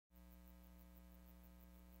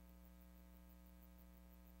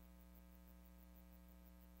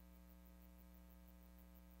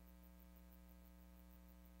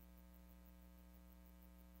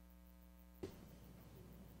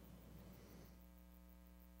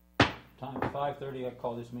Time 5:30, I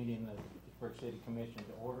call this meeting of the Pittsburg City Commission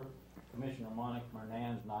to order. Commissioner Monica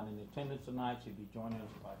Mernand is not in attendance tonight. She'll be joining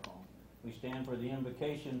us by phone. We stand for the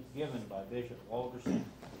invocation given by Bishop Walterson,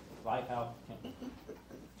 Lighthouse Temple.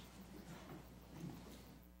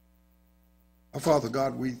 Our Father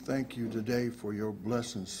God, we thank you today for your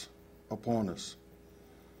blessings upon us.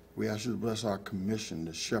 We ask you to bless our commission,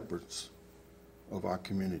 the shepherds of our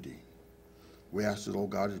community. We ask that, oh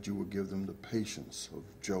God, that you would give them the patience of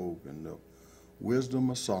Job and the wisdom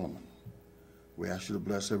of Solomon. We ask you to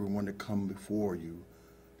bless everyone that come before you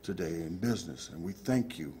today in business. And we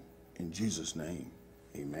thank you in Jesus' name.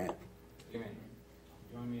 Amen. Amen.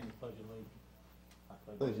 Join me in the Pledge of Allegiance. I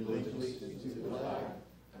pledge allegiance to the flag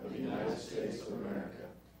of the United States of America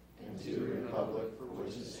and to the republic for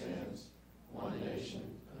which it stands, one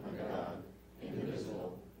nation, under God,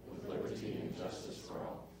 indivisible, with liberty and justice for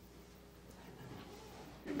all.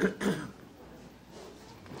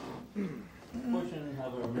 Portion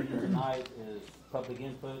of our meeting tonight is public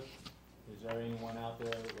input. Is there anyone out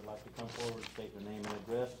there that would like to come forward, state their name and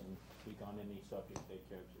address, and speak on any subject they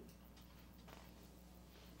care to?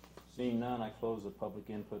 Seeing none, I close the public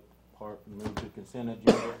input part and move to consent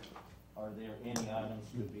agenda. Are there any items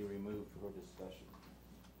to be removed for discussion?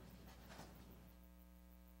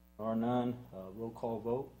 Are none, roll call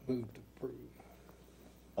vote. Move to approve.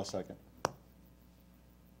 I'll second.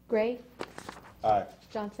 Gray. Aye.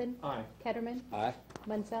 Johnson. Aye. Ketterman. Aye.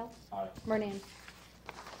 Munsell. Aye. Mernand.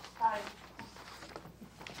 Aye.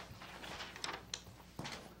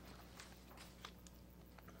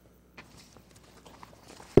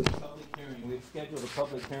 Public hearing. We've scheduled a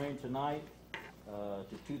public hearing tonight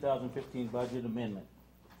to 2015 budget amendment.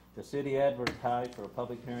 The city advertised for a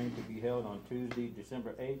public hearing to be held on Tuesday,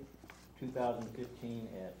 December 8th, 2015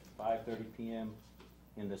 at 5:30 p.m.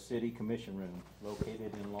 in the City Commission Room,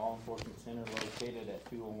 located in Law Enforcement Center, located at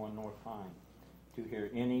 201 North Pine, to hear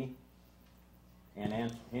any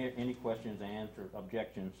questions and answer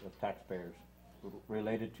objections of taxpayers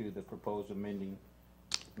related to the proposed amendment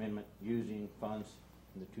using funds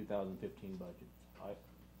in the 2015 budget.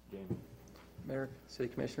 Jamie. Mayor, City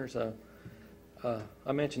Commissioners,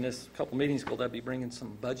 I mentioned this a couple meetings ago that I'd be bringing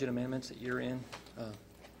some budget amendments at year-end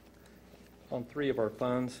on 3 of our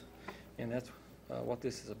funds, and that's what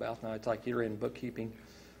this is about now. It's like year-end bookkeeping,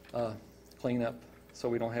 clean up so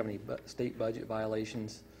we don't have any state budget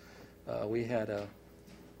violations. We had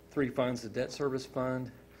 3 funds: the debt service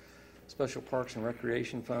fund, special parks and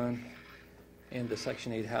recreation fund, and the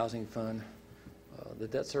Section 8 housing fund. The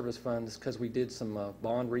debt service fund is because we did some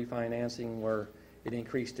bond refinancing where it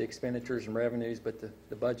increased the expenditures and revenues, but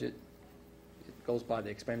the budget, it goes by the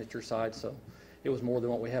expenditure side, so it was more than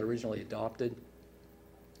what we had originally adopted.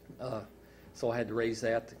 So I had to raise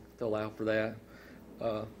that to allow for that.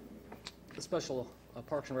 The special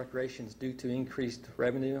parks and recreation is due to increased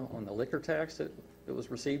revenue on the liquor tax that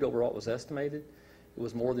was received over what was estimated. It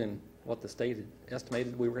was more than what the state had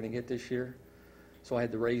estimated we were going to get this year. So I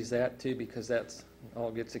had to raise that too because that's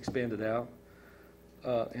all gets expended out.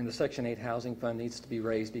 And the Section 8 housing fund needs to be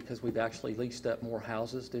raised because we've actually leased up more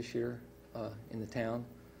houses this year in the town.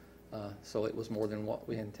 So it was more than what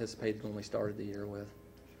we anticipated when we started the year with.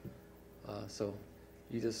 So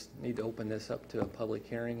you just need to open this up to a public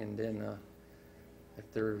hearing, and then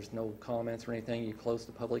if there's no comments or anything, you close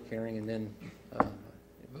the public hearing and then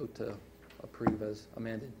vote to approve as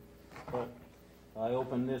amended. I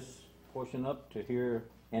open this portion up to hear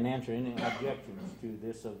and answer any objections to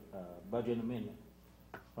this budget amendment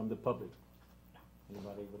from the public.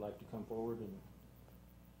 Anybody would like to come forward and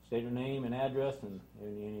state their name and address and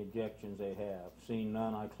any objections they have? Seeing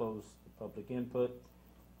none, I close the public input.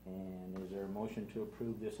 And is there a motion to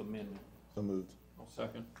approve this amendment? So moved. I'll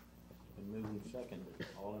second. Been moved and seconded.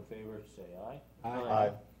 All in favor, say aye.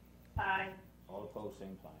 Aye. Aye. All opposed,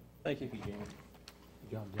 same sign. Thank you. Thank you, Jamie.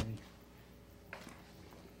 Good job, Jamie.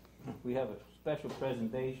 We have a special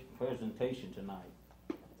presentation tonight.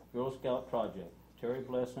 Girl Scout project. Terry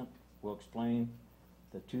Blessant will explain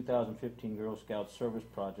the 2015 Girl Scout service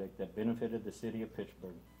project that benefited the city of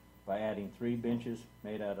Pittsburg by adding 3 benches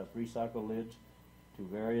made out of recycled lids to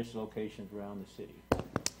various locations around the city.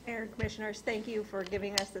 Mayor and Commissioners, thank you for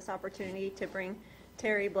giving us this opportunity to bring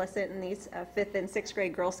Terry Blessant and these 5th and 6th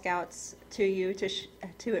grade Girl Scouts to you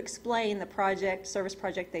to explain the service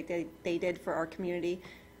project that they did for our community.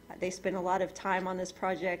 They spent a lot of time on this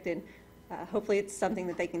project, and hopefully it's something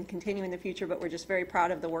that they can continue in the future, but we're just very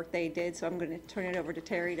proud of the work they did, so I'm going to turn it over to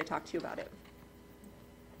Terry to talk to you about it.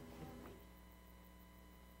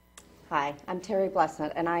 Hi, I'm Terry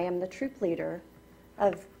Blessant, and I am the troop leader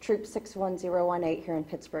of Troop 61018 here in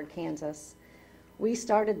Pittsburg, Kansas. We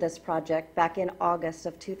started this project back in August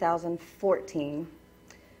of 2014.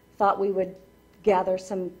 Thought we would gather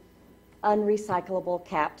some unrecyclable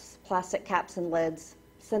caps, plastic caps and lids,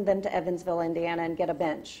 send them to Evansville, Indiana, and get a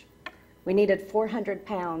bench. We needed 400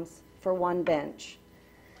 pounds for one bench.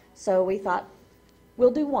 So we thought,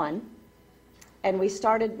 we'll do one. And when we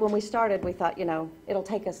started, we thought, it'll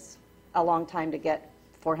take us a long time to get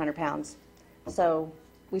 400 pounds. So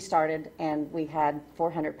we started, and we had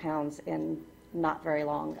 400 pounds in not very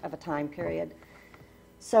long of a time period.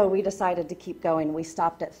 So we decided to keep going. We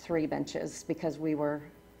stopped at 3 benches because we were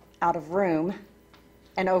out of room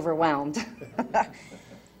and overwhelmed.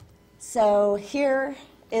 So here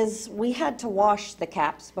is, we had to wash the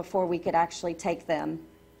caps before we could actually take them.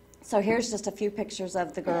 So here's just a few pictures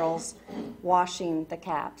of the girls washing the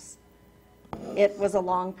caps. It was a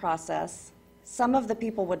long process. Some of the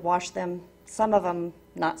people would wash them, some of them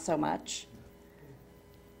not so much.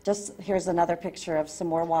 Just here's another picture of some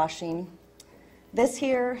more washing. This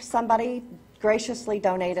here, somebody graciously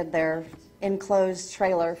donated their enclosed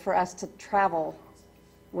trailer for us to travel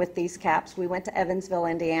with these caps. We went to Evansville,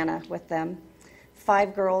 Indiana with them.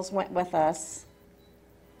 5 girls went with us.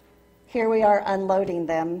 Here we are unloading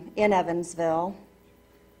them in Evansville.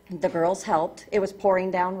 The girls helped. It was pouring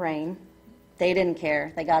down rain. They didn't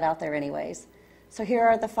care. They got out there anyways. So here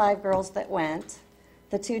are the 5 girls that went.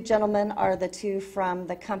 The 2 gentlemen are the 2 from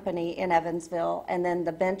the company in Evansville, and then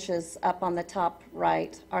the benches up on the top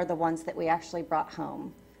right are the ones that we actually brought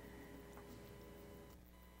home.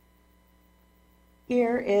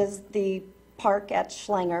 Here is the park at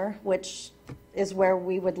Schlanger, which is where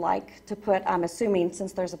we would like to put, I'm assuming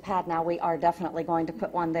since there's a pad now, we are definitely going to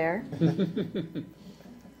put one there.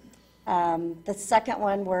 The second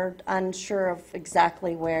one, we're unsure of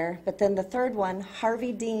exactly where, but then the third one,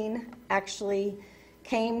 Harvey Dean actually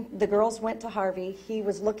came, the girls went to Harvey. He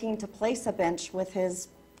was looking to place a bench with his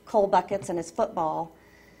coal buckets and his football,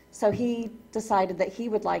 so he decided that he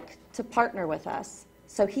would like to partner with us.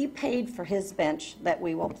 So he paid for his bench that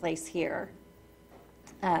we will place here.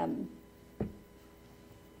 Do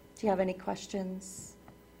you have any questions?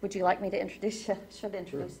 Would you like me to introduce you? Should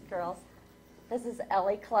introduce the girls. This is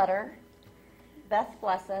Ellie Clutter, Beth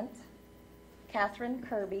Blessant, Catherine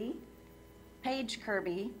Kirby, Paige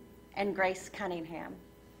Kirby, and Grace Cunningham.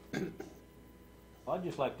 I'd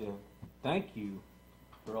just like to thank you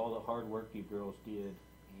for all the hard work you girls did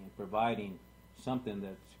in providing something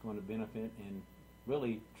that's going to benefit and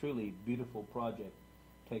really, truly beautiful project,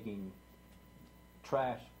 taking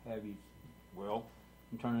trash, and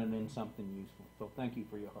turning it into something useful. So thank you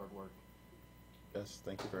for your hard work. Yes,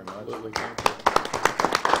 thank you very much. Absolutely.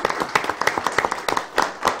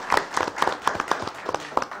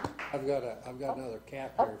 I've got another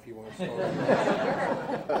cap here if you want to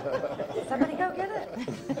start. Somebody go get it.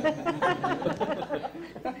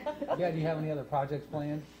 Yeah, do you have any other projects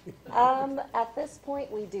planned? At this point,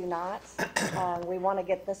 we do not. We want to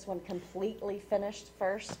get this one completely finished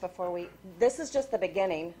first before this is just the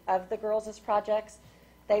beginning of the girls' projects.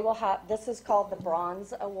 They will have, this is called the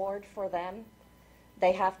Bronze Award for them.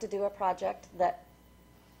 They have to do a project that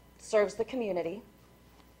serves the community,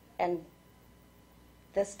 and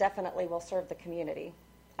this definitely will serve the community,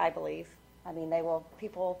 I believe. I mean,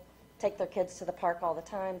 people take their kids to the park all the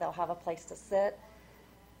time. They'll have a place to sit,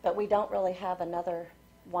 but we don't really have another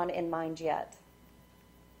one in mind yet.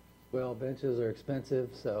 Well, benches are expensive,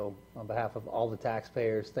 so on behalf of all the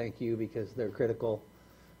taxpayers, thank you, because they're critical,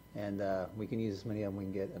 and we can use as many of them we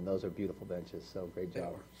can get, and those are beautiful benches, so great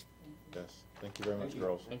job. Yes, thank you very much,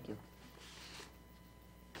 girls. Thank you.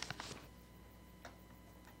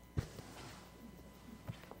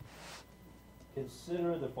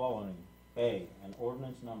 Consider the following. A, an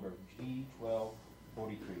ordinance number G1243.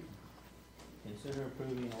 Consider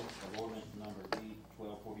approving of ordinance number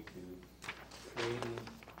G1242, creating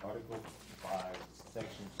Article 5,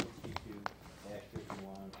 Section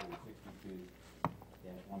 62-51 through 62-156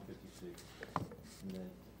 in the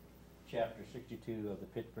Chapter 62 of the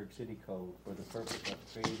Pittsburg City Code for the purpose of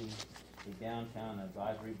creating a downtown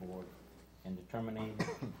advisory board and determining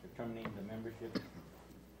the membership,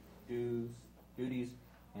 duties,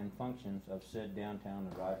 and functions of said downtown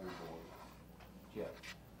advisory board. Jeff.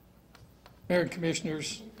 Mayor and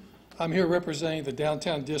Commissioners, I'm here representing the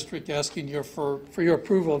downtown district, asking you for your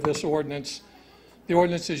approval of this ordinance. The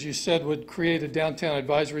ordinance, as you said, would create a downtown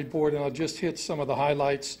advisory board, and I'll just hit some of the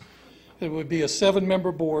highlights. It would be a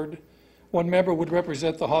 7-member board. 1 member would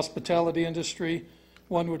represent the hospitality industry,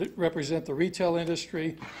 1 would represent the retail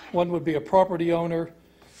industry, 1 would be a property owner,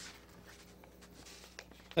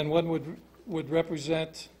 and 1 would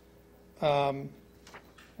represent,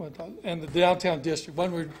 and the downtown district.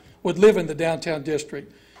 One would live in the downtown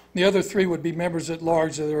district. The other 3 would be members at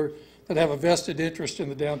large that have a vested interest in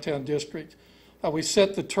the downtown district. We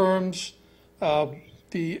set the terms.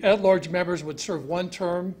 The at-large members would serve 1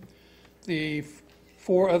 term. The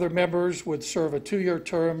 4 other members would serve a 2-year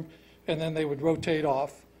term, and then they would rotate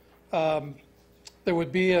off. There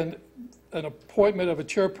would be an appointment of a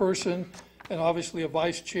chairperson and obviously a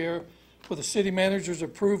vice chair. With the city manager's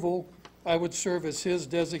approval, I would serve as his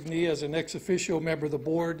designee as an ex officio member of the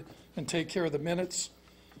board and take care of the minutes.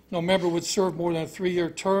 No member would serve more than a 3-year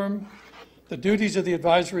term. The duties of the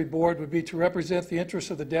advisory board would be to represent the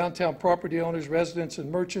interests of the downtown property owners, residents,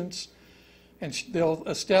 and merchants, and they'll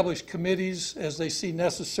establish committees as they see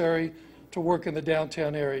necessary to work in the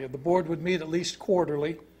downtown area. The board would meet at least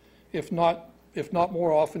quarterly, if not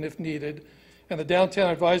more often if needed, and the downtown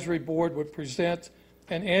advisory board would present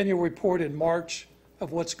an annual report in March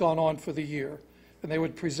of what's gone on for the year, and they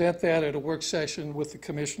would present that at a work session with the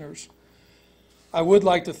commissioners. I would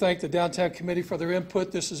like to thank the Downtown Committee for their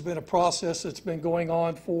input. This has been a process that's been going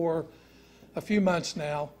on for a few months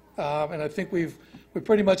now, and I think we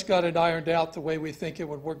pretty much got it ironed out the way we think it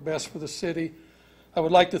would work best for the city. I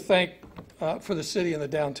would like to thank, for the city and the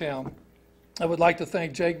downtown, I would like to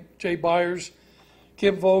thank Jay Byers,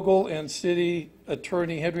 Kim Vogel, and City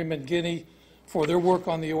Attorney Henry McGinney for their work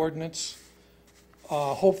on the ordinance.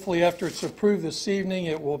 Hopefully after it's approved this evening,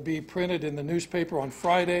 it will be printed in the newspaper on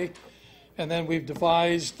Friday. And then we've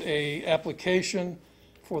devised a application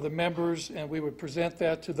for the members, and we would present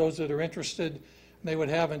that to those that are interested. And they would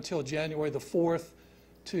have until January the 4th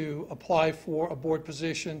to apply for a board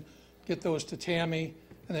position, get those to Tammy,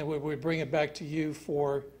 and then we would bring it back to you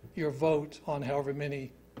for your vote on however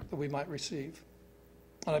many that we might receive.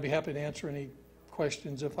 And I'd be happy to answer any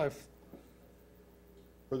questions if I've...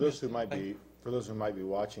 For those who might be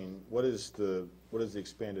watching, what is the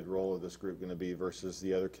expanded role of this group going to be versus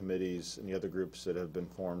the other committees and the other groups that have been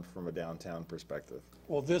formed from a downtown perspective?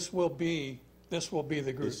 Well, this will be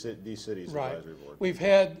the group. These cities Right. advisory board. We've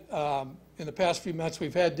had, in the past few months,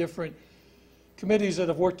 we've had different committees that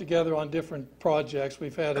have worked together on different projects.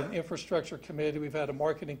 We've had an infrastructure committee, we've had a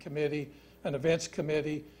marketing committee, an events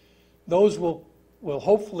committee. Those will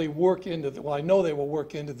hopefully work into, well, I know they will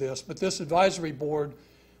work into this, but this advisory board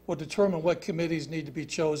will determine what committees need to be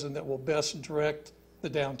chosen that will best direct the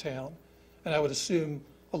downtown. And I would assume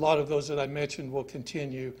a lot of those that I mentioned will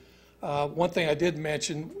continue. One thing I did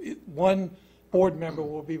mention, one board member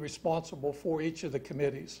will be responsible for each of the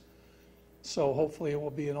committees. So hopefully it will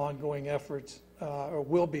be an ongoing effort, or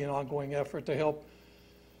will be an ongoing effort to help,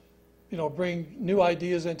 bring new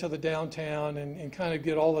ideas into the downtown and kind of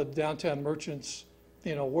get all the downtown merchants,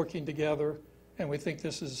 working together. And we think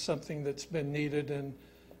this is something that's been needed, and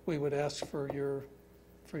we would ask for your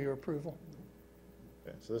approval.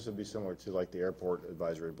 Okay, so this would be similar to like the airport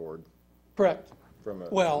advisory board. Correct. From a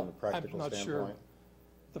practical I'm not standpoint. sure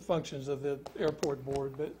the functions of the airport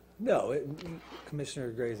board, but No,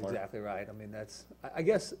 Commissioner Gray is exactly right. I mean, I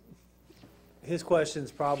guess his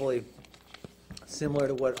question's probably similar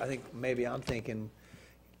to what I think maybe I'm thinking.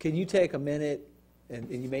 Can you take a minute, and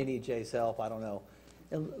you may need Jay's help, I don't know,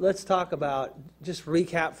 and let's talk about, just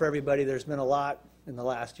recap for everybody, there's been a lot in the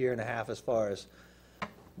last year and a half as far as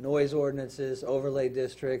noise ordinances, overlay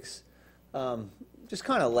districts, just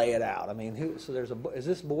kind of lay it out. I mean, is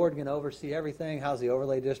this board going to oversee everything? How's the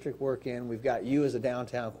overlay district working? We've got you as a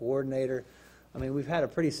downtown coordinator. I mean, we've had a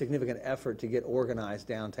pretty significant effort to get organized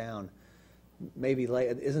downtown. Maybe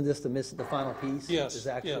isn't this the final piece? yes, Is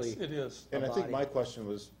actually yes, it is. And I think my question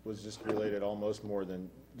was just related almost more than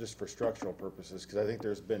just for structural purposes, because I think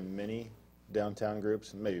there's been many downtown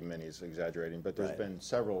groups, maybe many is exaggerating, but there's been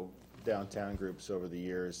several downtown groups over the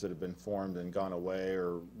years that have been formed and gone away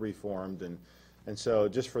or reformed, and so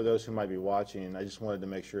just for those who might be watching, I just wanted to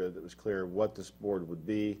make sure that it was clear what this board would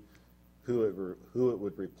be, who it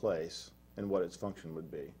would replace, and what its function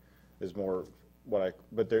would be. Is more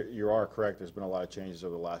you are correct, there's been a lot of changes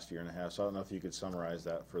over the last year and a half, so I don't know if you could summarize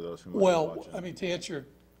that for those who might be watching. Well, I mean, to answer your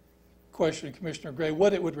question, Commissioner Gray,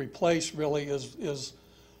 what it would replace really is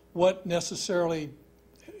what's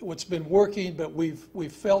been working, but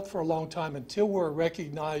we've felt for a long time, until we're a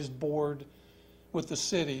recognized board with the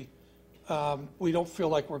city, we don't feel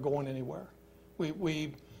like we're going anywhere.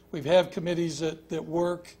 We've had committees that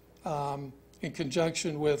work in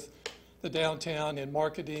conjunction with the downtown in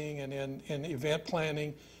marketing and in event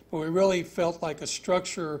planning, but we really felt like a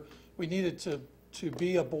structure, we needed to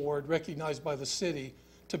be a board recognized by the city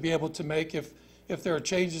to be able to make, if there are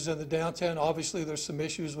changes in the downtown, obviously there's some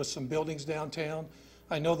issues with some buildings downtown.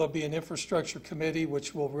 I know there'll be an infrastructure committee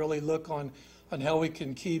which will really look on how we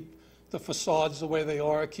can keep the facades the way they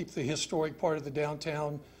are, keep the historic part of the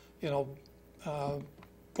downtown, going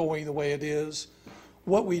the way it is.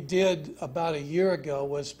 What we did about a year ago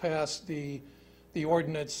was pass the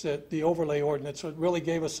ordinance, the overlay ordinance, so it really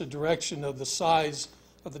gave us a direction of the size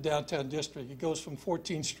of the downtown district. It goes from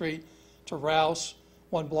 14th Street to Rouse,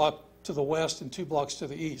 1 block to the west and 2 blocks to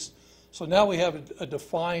the east. So now we have a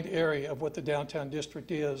defined area of what the downtown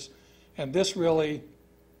district is, and this really,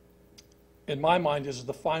 in my mind, is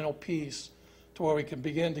the final piece to where we can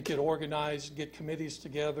begin to get organized, get committees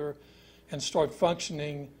together, and start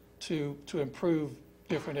functioning to improve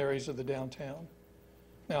different areas of the downtown.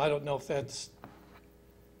 Now, I don't know if that's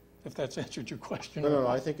answered your question. No.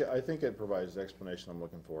 I think it provides the explanation I'm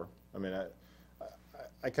looking for. I mean,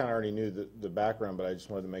 I kind of already knew the background, but I just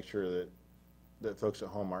wanted to make sure that folks at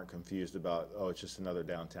home aren't confused about, oh, it's just another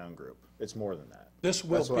downtown group. It's more than that. This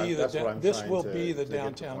will be the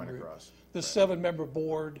downtown group. The 7-member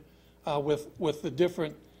board with the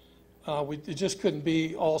different. It just couldn't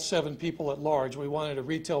be all 7 people at large. We wanted a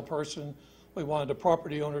retail person. We wanted a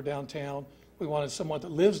property owner downtown. We wanted someone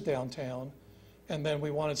that lives downtown. And then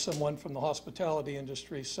we wanted someone from the hospitality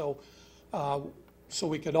industry. So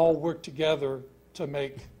we could all work together to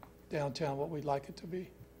make downtown what we'd like it to be.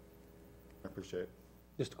 I appreciate it.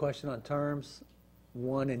 Just a question on terms,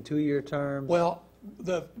 1 and 2 year terms? Well,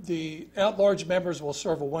 the at-large members will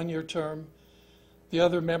serve a 1-year term. The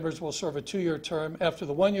other members will serve a 2-year term. After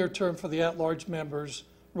the 1-year term for the at-large members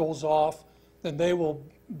rolls off, then they will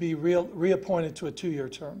be reappointed to a 2-year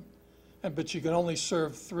term. But you can only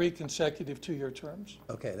serve 3 consecutive 2-year terms.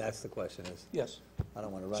 Okay, that's the question is. Yes. I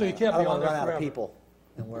don't want to run, So you can't be on there run out of forever. people.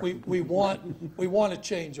 And work. We want a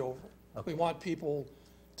changeover. Okay. We want people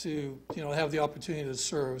to have the opportunity to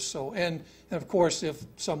serve. So and of course, if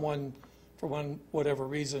someone for whatever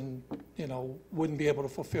reason wouldn't be able to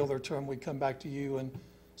fulfill their term, we'd come back to you and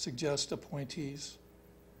suggest appointees.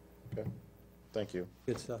 Okay. Thank you.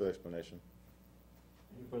 Good stuff. For the explanation.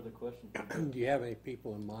 Any further questions? Do you have any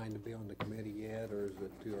people in mind to be on the committee yet, or is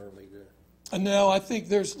it too early to? No, I think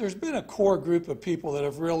there's been a core group of people that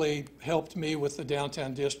have really helped me with the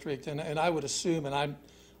downtown district, and I would assume, and I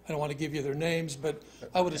don't want to give you their names, but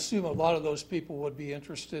I would assume a lot of those people would be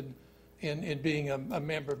interested in being a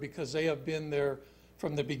member because they have been there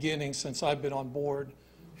from the beginning since I've been on board,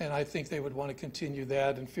 and I think they would want to continue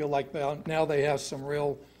that and feel like now they have some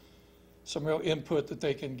real input that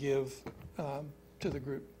they can give to the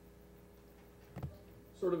group.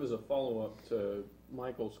 Sort of as a follow-up to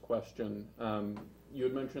Michael's question, you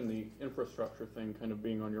had mentioned the infrastructure thing kind of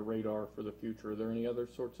being on your radar for the future. Are there any other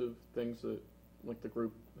sorts of things that, like, the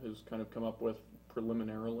group has kind of come up with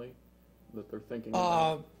preliminarily that they're thinking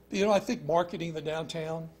about? I think marketing the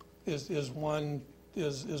downtown is one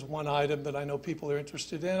item that I know people are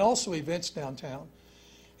interested in, and also events downtown.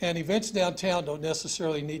 And events downtown don't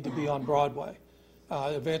necessarily need to be on Broadway.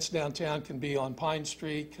 Events downtown can be on Pine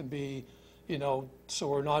Street, can be, so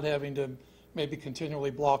we're not having to maybe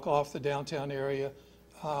continually block off the downtown area.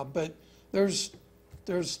 But there's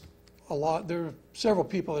a lot, there are several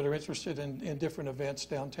people that are interested in different events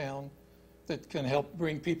downtown that can help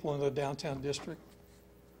bring people into the downtown district.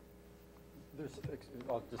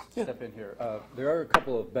 I'll just step in here. There are a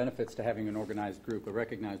couple of benefits to having an organized group, a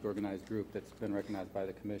recognized organized group that's been recognized by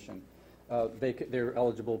the commission. They're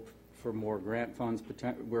eligible for more grant funds.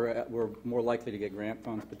 We're more likely to get grant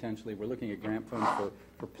funds potentially. We're looking at grant funds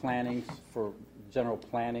for planning, for general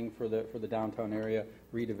planning for the downtown area,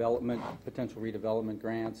 redevelopment, potential redevelopment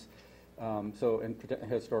grants. And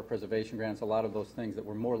historic preservation grants, a lot of those things that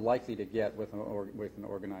we're more likely to get with an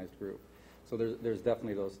organized group. So there's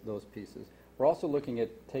definitely those pieces. We're also looking at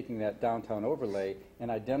taking that downtown overlay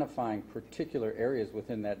and identifying particular areas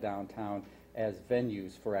within that downtown as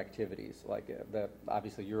venues for activities. Like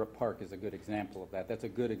obviously Europe Park is a good example of that. That's a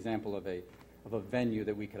good example of a venue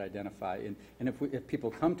that we could identify. And if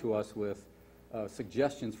people come to us with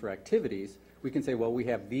suggestions for activities, we can say, well, we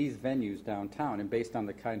have these venues downtown, and based on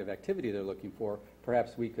the kind of activity they're looking for,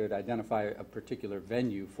 perhaps we could identify a particular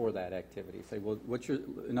venue for that activity. Say, well,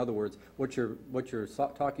 in other words, what you're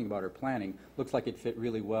talking about or planning looks like it fit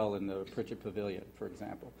really well in the Pritchett Pavilion, for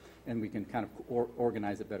example, and we can kind of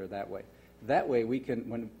organize it better that way. That way, we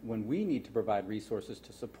can, when we need to provide resources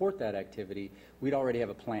to support that activity, we'd already have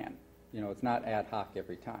a plan. It's not ad hoc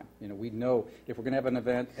every time. We know if we're going to have an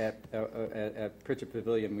event at Pritchett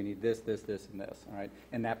Pavilion, we need this, this, this, and this, all right?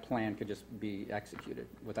 And that plan could just be executed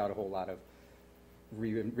without a whole lot of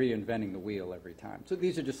reinventing the wheel every time. So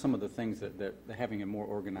these are just some of the things that having a more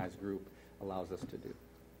organized group allows us to do.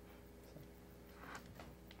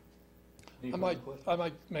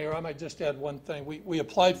 Mayor, I might just add one thing. We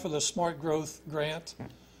applied for the Smart Growth Grant.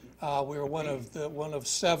 We were one of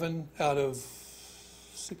 7 out of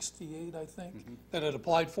 68, I think, that had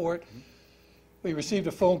applied for it. We received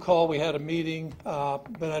a phone call, we had a meeting,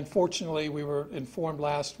 but unfortunately, we were informed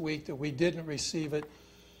last week that we didn't receive it.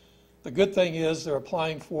 The good thing is they're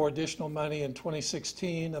applying for additional money in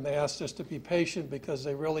 2016, and they asked us to be patient because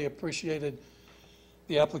they really appreciated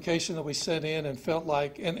the application that we sent in and felt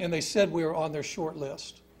like, and they said we were on their short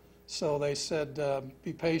list. So they said,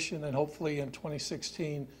 be patient, and hopefully in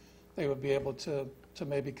 2016, they would be able to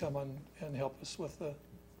maybe come on and help us with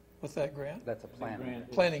that grant. That's a plan.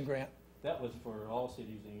 Planning grant. That was for all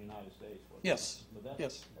cities in the United States, wasn't it? Yes, But that's,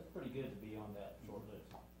 yes. that's pretty good to be on that short list.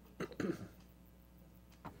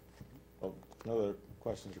 Well, no other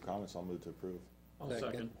questions or comments, I'll move to approve. I'll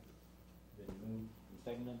second. Been moved and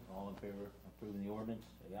seconded, all in favor of approving the ordinance,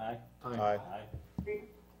 say aye. Aye. Aye.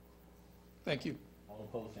 Thank you. All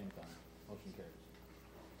opposed, same sign. Motion carries.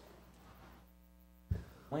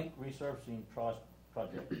 Link resurfacing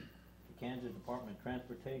project. The Kansas Department of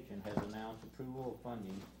Transportation has announced approval of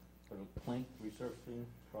funding for the Clink resurfacing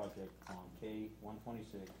project on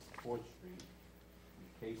K-126 4th Street,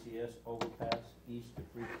 KCS overpass east of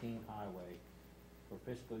Freak King Highway for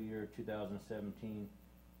fiscal year 2017,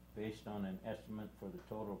 based on an estimate for the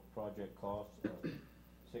total project cost of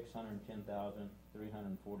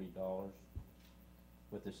 $610,340,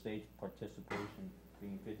 with the state's participation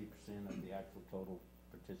being 50% of the actual total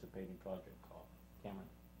participating project cost. Cameron.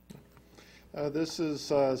 This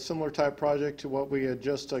is a similar type project to what we had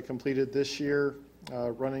just completed this year,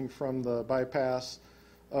 running from the bypass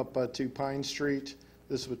up to Pine Street.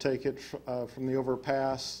 This would take it from the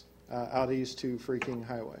overpass out east to Freak King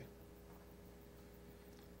Highway.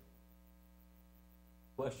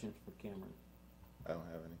 Questions for Cameron? I don't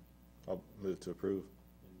have any. I'll move to approve.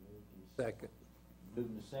 Second.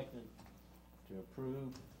 Moved and seconded to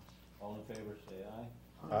approve. All in favor, say aye.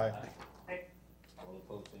 Aye. All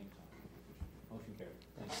opposed, same sign. Motion carried.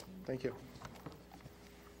 Thank you. Thank you.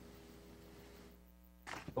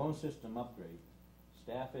 Phone system upgrade.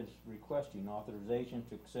 Staff is requesting authorization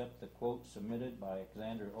to accept the quote submitted by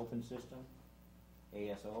Xander Open System,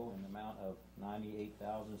 ASO, in the amount of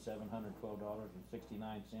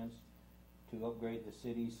 $98,712.69 to upgrade the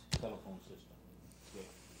city's telephone system.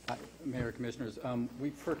 Hi, Mayor, Commissioners, we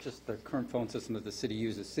purchased the current phone system that the city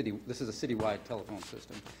uses. This is a citywide telephone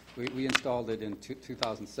system. We installed it in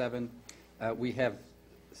 2007. We have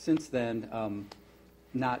since then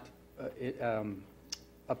not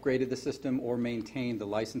upgraded the system or maintained the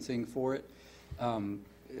licensing for it.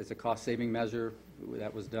 It's a cost-saving measure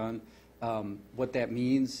that was done. What that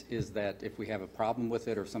means is that if we have a problem with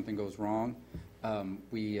it or something goes wrong,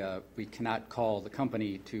 we cannot call the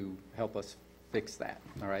company to help us fix that.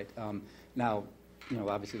 All right. Now,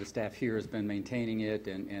 obviously the staff here has been maintaining it,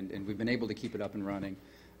 and we've been able to keep it up and running.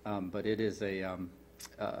 But it is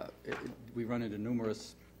we run into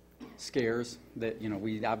numerous scares that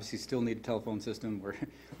we obviously still need a telephone system. We're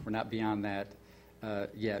not beyond that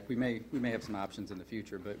yet. We may have some options in the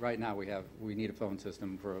future, but right now we need a phone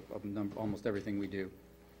system for almost everything we do.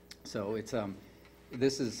 So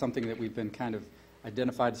this is something that we've been kind of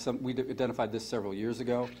identified. We identified this several years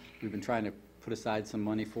ago. We've been trying to put aside some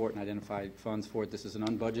money for it and identified funds for it. This is an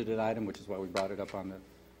unbudgeted item, which is why we brought it up on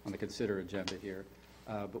the consider agenda here.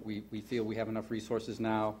 But we feel we have enough resources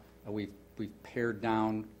now. We've pared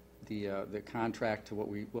down the contract to what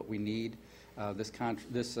we need. This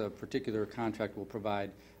particular contract will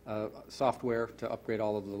provide software to upgrade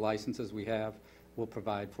all of the licenses we have. We'll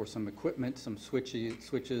provide for some equipment, some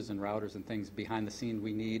switches and routers and things behind the scene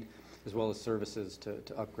we need, as well as services to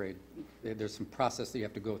upgrade. There's some process that you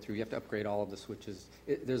have to go through. You have to upgrade all of the switches.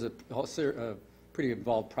 There's a pretty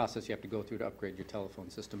involved process you have to go through to upgrade your telephone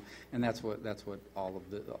system, and that's what all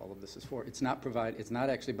of this is for. It's not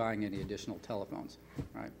actually buying any additional telephones,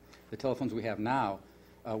 right? The telephones we have now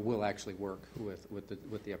will actually work with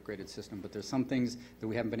the upgraded system, but there's some things that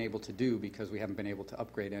we haven't been able to do because we haven't been able to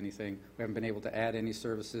upgrade anything. We haven't been able to add any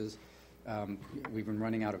services. We've been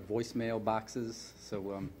running out of voicemail boxes,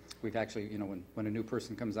 so we've actually, when a new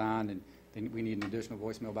person comes on and we need an additional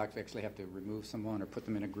voicemail box, we actually have to remove someone or put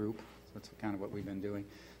them in a group. So that's kind of what we've been doing.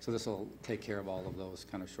 So this will take care of all of those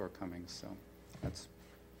kind of shortcomings. So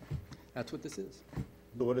that's what this is.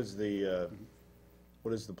 But what is the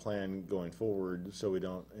plan going forward so we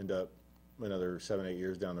don't end up another 7-8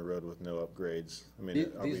 years down the road with no upgrades? I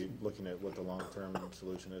mean, are we looking at what the long-term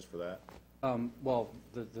solution is for that? Well,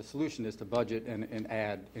 the solution is to budget and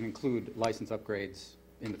include license upgrades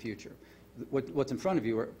in the future. What's in front of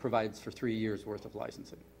you provides for 3 years worth of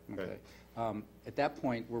licensing. Okay. At that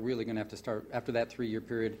point, we're really going to have to start, after that 3-year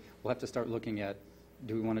period, we'll have to start looking at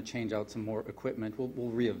do we want to change out some more equipment?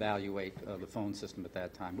 We'll reevaluate the phone system at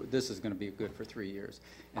that time. This is going to be good for 3 years,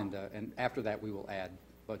 and after that we will add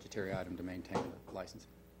budgetary item to maintain the license.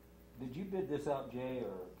 Did you bid this out, Jay,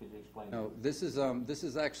 or could you explain? No, this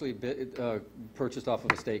is actually purchased off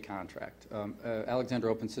of a state contract. Alexander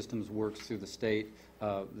Open Systems works through the state.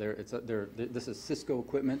 This is Cisco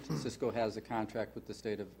equipment. Cisco has a contract with the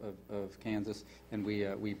state of Kansas, and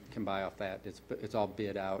we can buy off that. It's all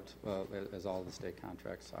bid out, as all the state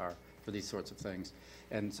contracts are for these sorts of things,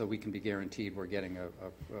 and so we can be guaranteed we're getting a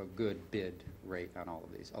good bid rate on all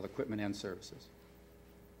of these, all equipment and services.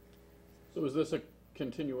 So is this a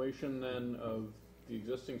continuation then of the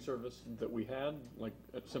existing service that we had, like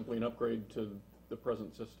simply an upgrade to the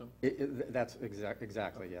present system? That's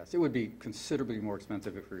exactly, yes. It would be considerably more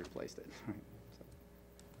expensive if we replaced it.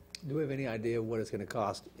 Do we have any idea what it's going to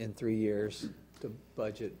cost in 3 years to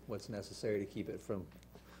budget what's necessary to keep it from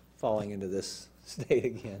falling into this state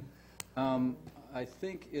again? I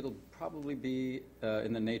think it'll probably be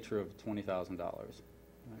in the nature of $20,000.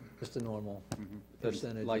 Just a normal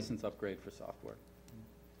percentage? License upgrade for software.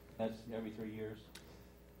 That's every 3 years?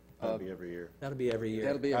 That'll be every year. That'll be every year.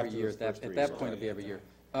 That'll be every year. At that point, it'll be every year.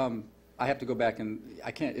 I have to go back and,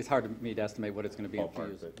 I can't, it's hard for me to estimate what it's going to be in a few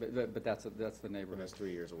years, but that's the neighborhood. And that's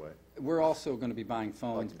 3 years away. We're also going to be buying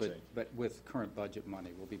phones, but with current budget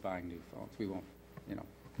money, we'll be buying new phones. We won't,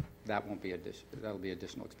 that won't be that'll be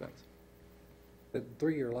additional expense. The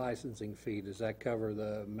 3-year licensing fee, does that cover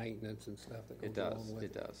the maintenance and stuff that goes along with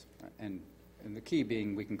it? It does. And the key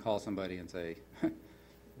being, we can call somebody and say,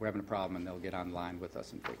 we're having a problem, and they'll get online with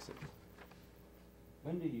us and fix it.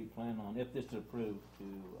 When do you plan on, if this is approved, to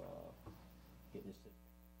get this?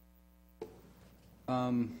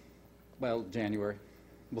 Well, January,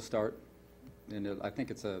 we'll start. And I think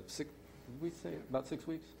it's did we say about 6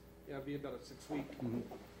 weeks? Yeah, it'll be about a 6-week.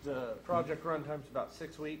 The project run time's about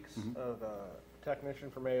 6 weeks of a technician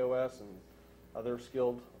from AOS and other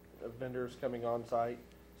skilled vendors coming on site.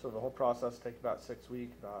 So the whole process takes about 6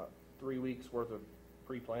 weeks, about 3 weeks worth of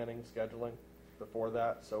pre-planning, scheduling before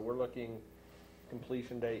that. So we're looking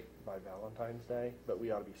completion date by Valentine's Day, but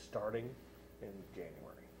we ought to be starting in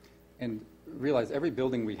January. And realize every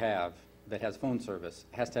building we have that has phone service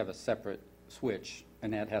has to have a separate switch,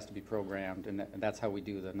 and that has to be programmed, and that's how we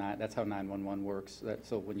do that's how 911 works.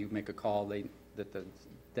 So when you make a call, that the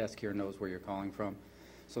desk here knows where you're calling from.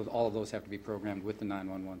 So all of those have to be programmed with the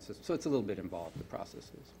 911 system. So it's a little bit involved, the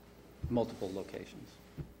process is. Multiple locations.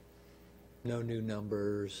 No new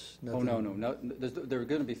numbers? Nothing. Oh, no. There are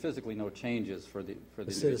going to be physically no changes for the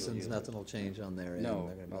citizens, user. nothing will change on their end? No,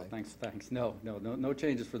 thanks. No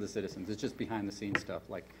changes for the citizens. It's just behind-the-scenes stuff,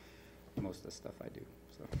 like most of the stuff I do.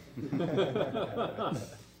 So.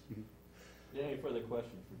 Any further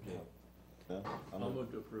questions for Jay? No? I'll move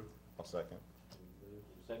to approve. I'll second.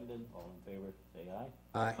 Seconded, all in favor, say aye.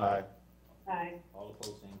 Aye. Aye. Aye. All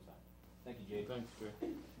opposed, same sign. Thank you, Jay. Thanks, Jay.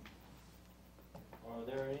 Are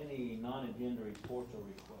there any non-agenda reports or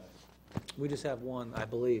requests? We just have one, I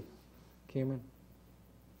believe. Cameron?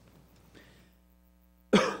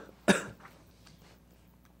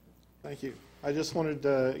 Thank you. I just wanted,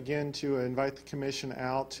 again, to invite the commission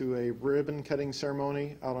out to a ribbon cutting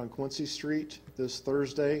ceremony out on Quincy Street this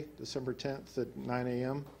Thursday, December 10th at 9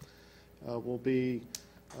 a.m. We'll be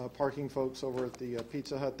parking folks over at the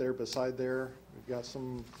Pizza Hut there beside there. We've got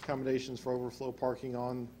some accommodations for overflow parking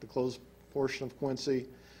on the closed portion of Quincy.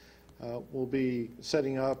 We'll be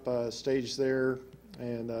setting up a stage there,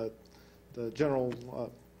 and the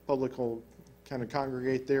general public will kind of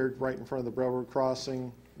congregate there right in front of the railroad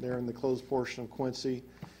crossing there in the closed portion of Quincy.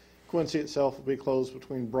 Quincy itself will be closed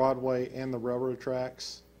between Broadway and the railroad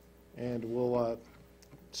tracks, and we'll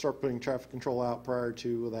start putting traffic control out prior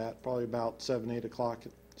to that, probably about 7, 8 o'clock,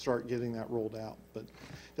 start getting that rolled out. But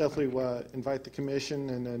definitely invite the commission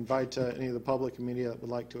and invite any of the public and media that would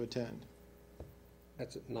like to attend.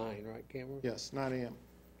 That's at 9, right, Cameron? Yes, 9 a.m.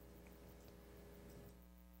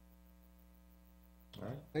 All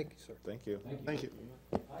right. Thank you, sir. Thank you. Thank you.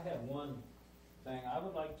 I have one thing. I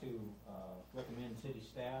would like to recommend city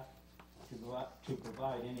staff to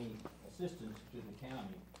provide any assistance to the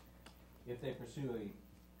county if they pursue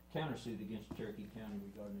a countersuit against Cherokee County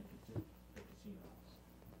regarding the casino.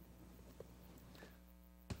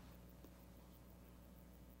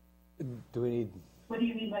 Do we need? What do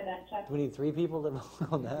you mean by that, Chuck? Do we need 3 people to vote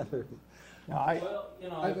on that? Or? Well,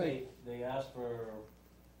 if they ask for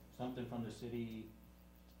something from the city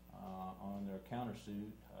on their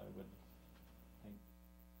countersuit, I would think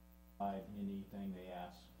anything they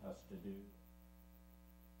ask us to do.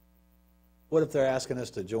 What if they're asking us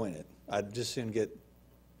to join it? I'd just soon get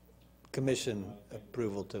commission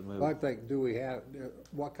approval to move. Well, I think, do we have,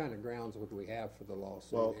 what kind of grounds would we have for the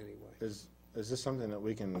lawsuit Well, anyway? is this something that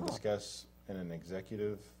we can discuss in an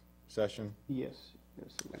executive session? Yes,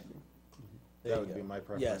 yes, exactly. There That you would be go. my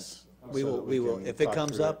preference. Yes, so we will, that we will, can if it talk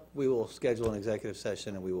comes through up, we will schedule an executive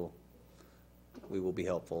session and we will be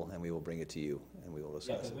helpful and we will bring it to you and we will Yeah,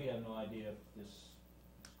 discuss because it. we have no idea if this is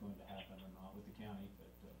going to happen or not with the county,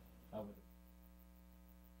 but I would,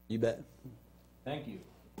 You bet. thank you.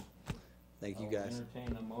 Thank you, I will guys.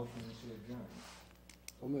 entertain a motion to adjourn.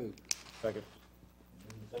 So move. Second.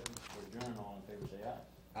 Moving second to adjourn, all in favor say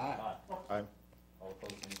aye. Aye. Aye. All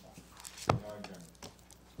opposed, same sign. We are adjourned.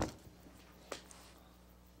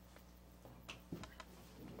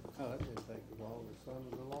 Oh, that didn't take as long as some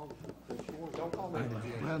of the long, the short. Don't call me.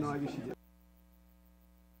 Well, no, I guess you did.